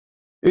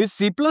Is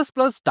C++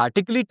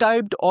 statically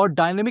typed or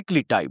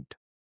dynamically typed?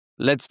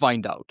 Let's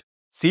find out.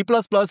 C++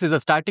 is a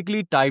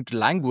statically typed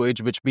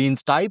language, which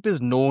means type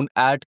is known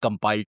at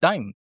compile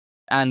time.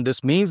 And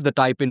this means the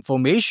type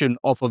information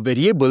of a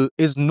variable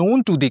is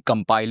known to the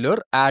compiler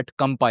at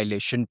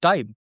compilation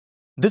time.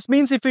 This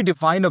means if we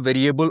define a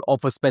variable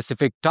of a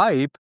specific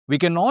type, we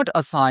cannot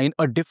assign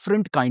a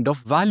different kind of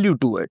value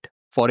to it.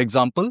 For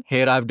example,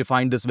 here I have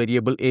defined this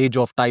variable age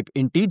of type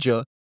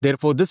integer.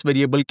 Therefore, this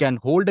variable can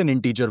hold an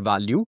integer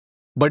value.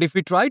 But if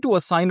we try to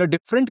assign a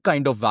different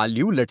kind of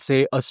value, let's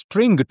say a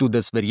string to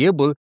this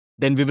variable,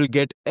 then we will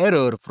get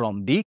error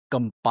from the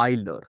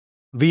compiler.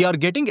 We are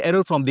getting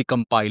error from the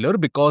compiler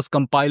because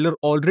compiler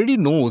already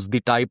knows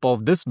the type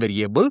of this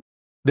variable.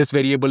 This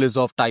variable is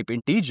of type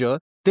integer.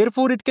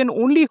 Therefore, it can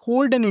only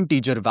hold an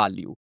integer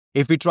value.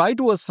 If we try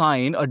to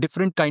assign a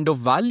different kind of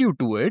value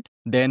to it,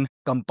 then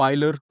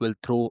compiler will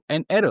throw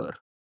an error.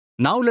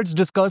 Now let's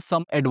discuss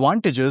some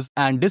advantages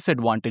and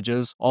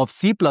disadvantages of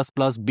C++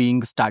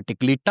 being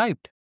statically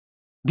typed.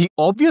 The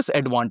obvious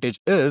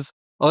advantage is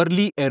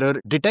early error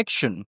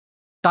detection.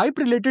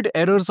 Type-related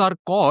errors are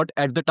caught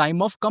at the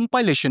time of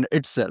compilation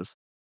itself.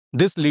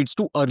 This leads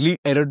to early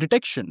error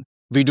detection.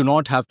 We do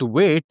not have to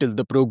wait till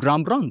the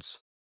program runs.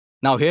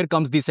 Now here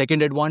comes the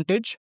second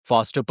advantage,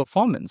 faster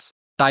performance.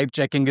 Type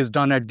checking is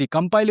done at the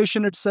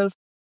compilation itself.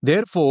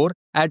 Therefore,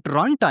 at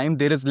runtime,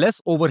 there is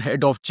less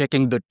overhead of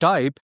checking the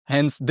type,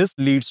 hence this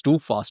leads to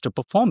faster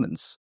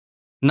performance.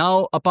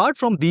 Now, apart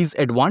from these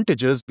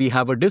advantages, we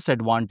have a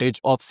disadvantage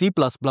of C++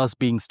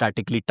 being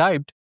statically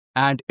typed,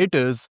 and it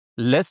is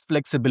less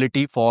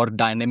flexibility for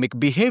dynamic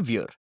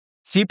behavior.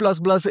 C++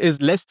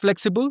 is less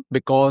flexible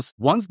because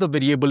once the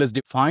variable is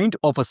defined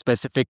of a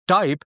specific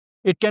type,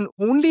 it can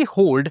only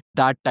hold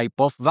that type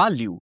of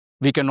value.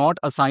 We cannot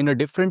assign a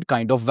different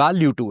kind of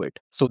value to it.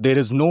 So there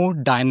is no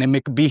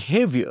dynamic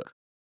behavior.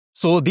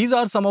 So these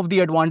are some of the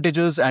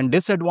advantages and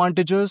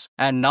disadvantages.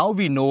 And now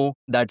we know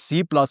that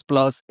C++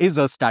 is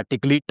a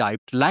statically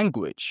typed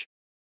language.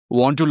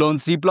 Want to learn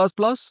C++?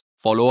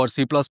 Follow our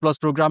C++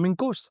 programming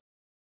course.